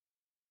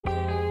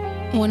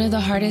One of the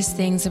hardest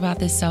things about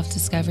this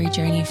self-discovery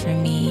journey for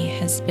me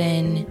has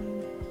been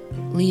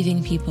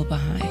leaving people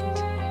behind.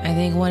 I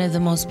think one of the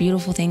most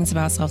beautiful things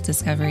about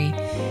self-discovery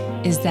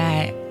is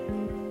that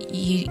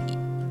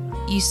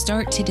you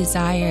start to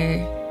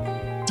desire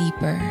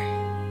deeper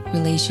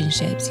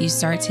relationships. You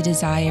start to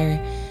desire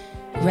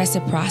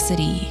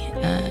reciprocity.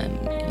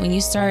 When you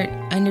start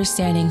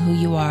understanding who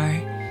you are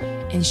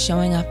and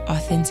showing up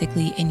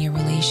authentically in your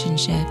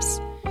relationships,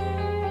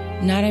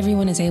 not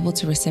everyone is able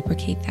to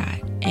reciprocate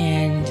that.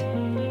 And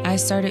I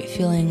started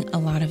feeling a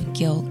lot of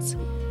guilt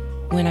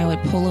when I would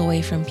pull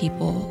away from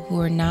people who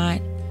are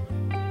not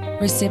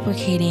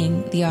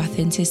reciprocating the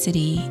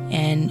authenticity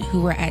and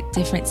who were at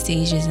different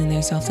stages in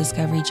their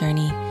self-discovery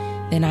journey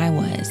than I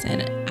was.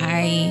 And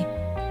I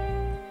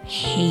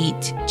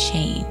hate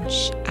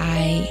change.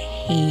 I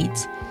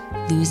hate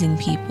losing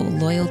people.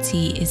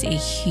 Loyalty is a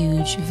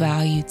huge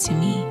value to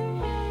me.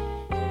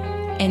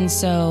 And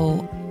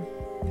so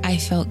I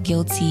felt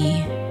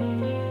guilty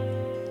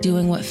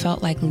doing what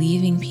felt like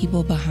leaving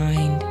people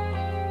behind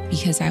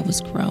because I was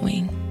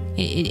growing.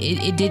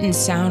 It didn't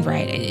sound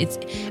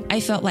right. I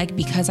felt like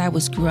because I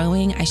was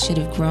growing, I should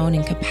have grown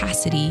in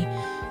capacity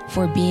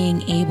for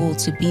being able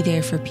to be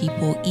there for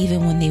people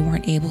even when they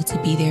weren't able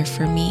to be there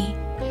for me.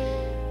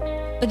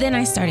 But then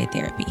I started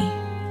therapy,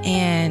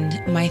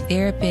 and my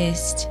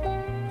therapist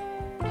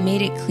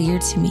made it clear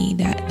to me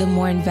that the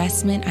more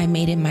investment I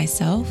made in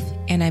myself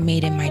and I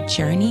made in my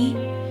journey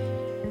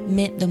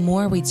meant the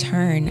more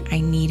return I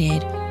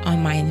needed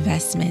on my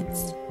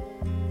investments,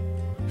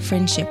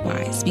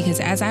 friendship-wise. Because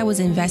as I was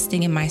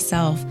investing in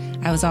myself,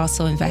 I was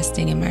also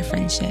investing in my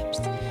friendships.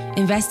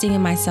 Investing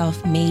in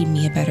myself made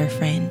me a better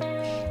friend.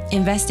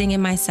 Investing in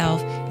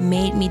myself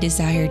made me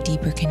desire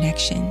deeper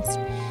connections.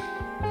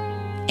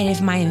 And if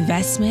my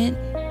investment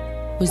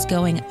was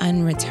going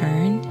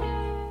unreturned,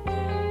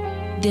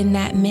 then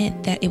that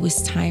meant that it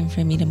was time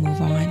for me to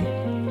move on.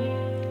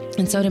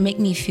 And so to make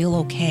me feel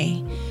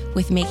okay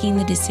with making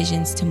the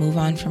decisions to move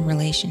on from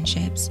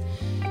relationships,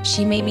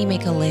 she made me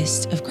make a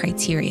list of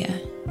criteria.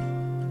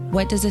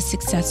 What does a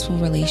successful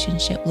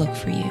relationship look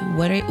for you?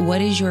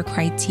 What is your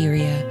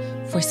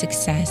criteria for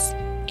success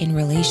in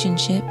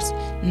relationships?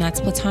 And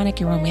that's platonic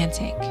and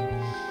romantic.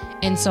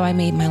 And so I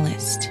made my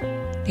list.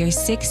 There's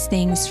 6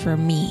 things for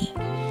me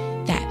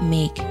that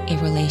make a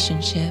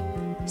relationship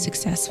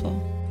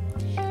successful.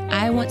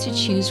 I want to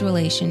choose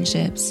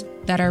relationships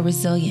that are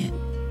resilient.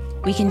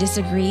 We can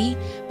disagree,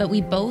 but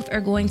we both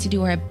are going to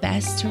do our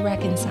best to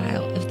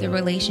reconcile if the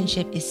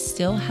relationship is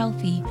still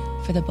healthy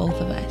for the both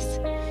of us.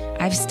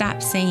 I've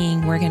stopped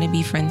saying we're going to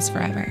be friends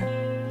forever.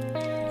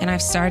 And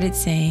I've started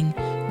saying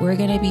we're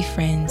going to be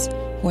friends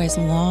for as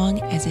long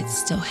as it's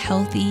still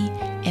healthy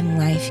and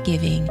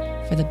life-giving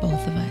for the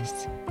both of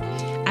us.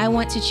 I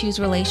want to choose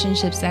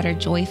relationships that are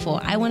joyful.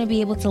 I want to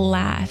be able to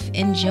laugh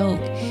and joke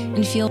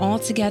and feel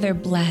altogether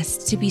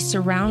blessed to be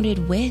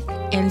surrounded with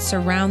and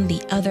surround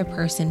the other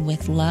person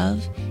with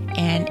love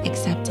and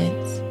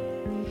acceptance.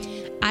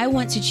 I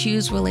want to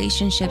choose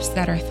relationships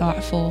that are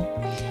thoughtful.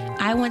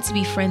 I want to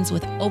be friends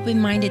with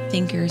open-minded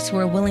thinkers who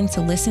are willing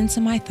to listen to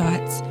my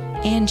thoughts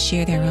and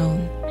share their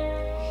own.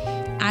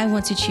 I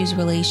want to choose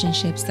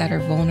relationships that are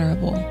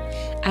vulnerable.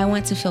 I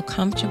want to feel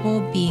comfortable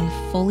being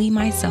fully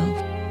myself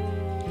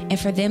and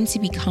for them to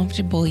be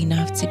comfortable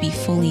enough to be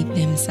fully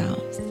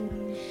themselves.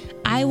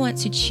 I want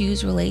to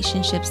choose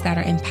relationships that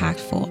are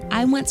impactful.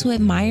 I want to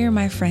admire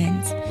my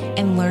friends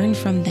and learn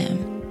from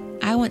them.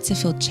 I want to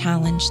feel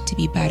challenged to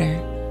be better.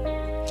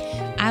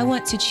 I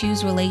want to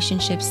choose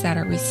relationships that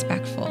are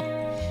respectful.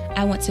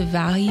 I want to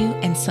value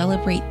and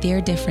celebrate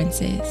their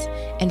differences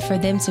and for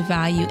them to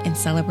value and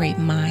celebrate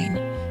mine.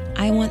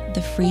 I want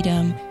the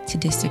freedom to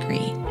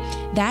disagree.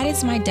 That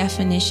is my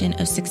definition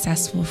of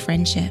successful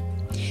friendship.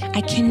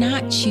 I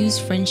cannot choose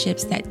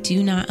friendships that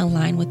do not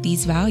align with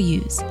these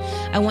values.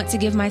 I want to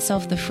give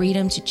myself the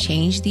freedom to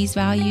change these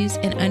values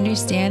and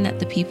understand that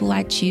the people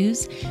I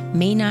choose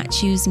may not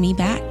choose me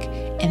back,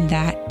 and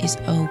that is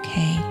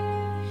okay.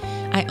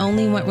 I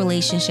only want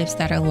relationships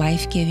that are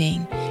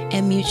life-giving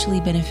and mutually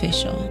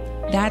beneficial.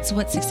 That's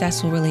what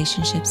successful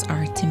relationships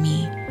are to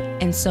me.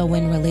 And so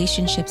when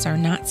relationships are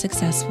not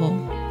successful,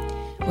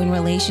 when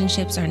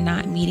relationships are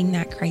not meeting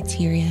that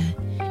criteria,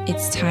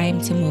 it's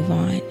time to move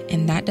on.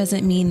 And that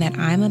doesn't mean that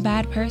I'm a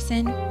bad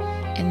person,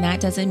 and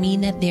that doesn't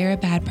mean that they're a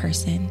bad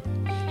person.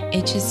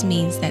 It just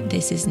means that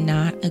this is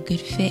not a good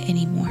fit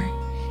anymore,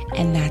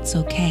 and that's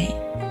okay.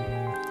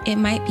 It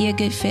might be a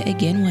good fit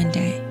again one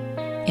day.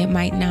 It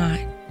might not.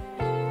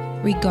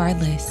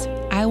 Regardless,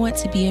 I want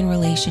to be in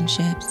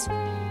relationships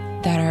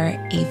that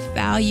are a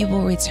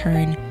valuable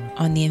return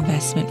on the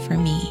investment for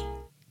me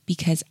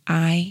because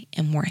I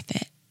am worth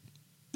it.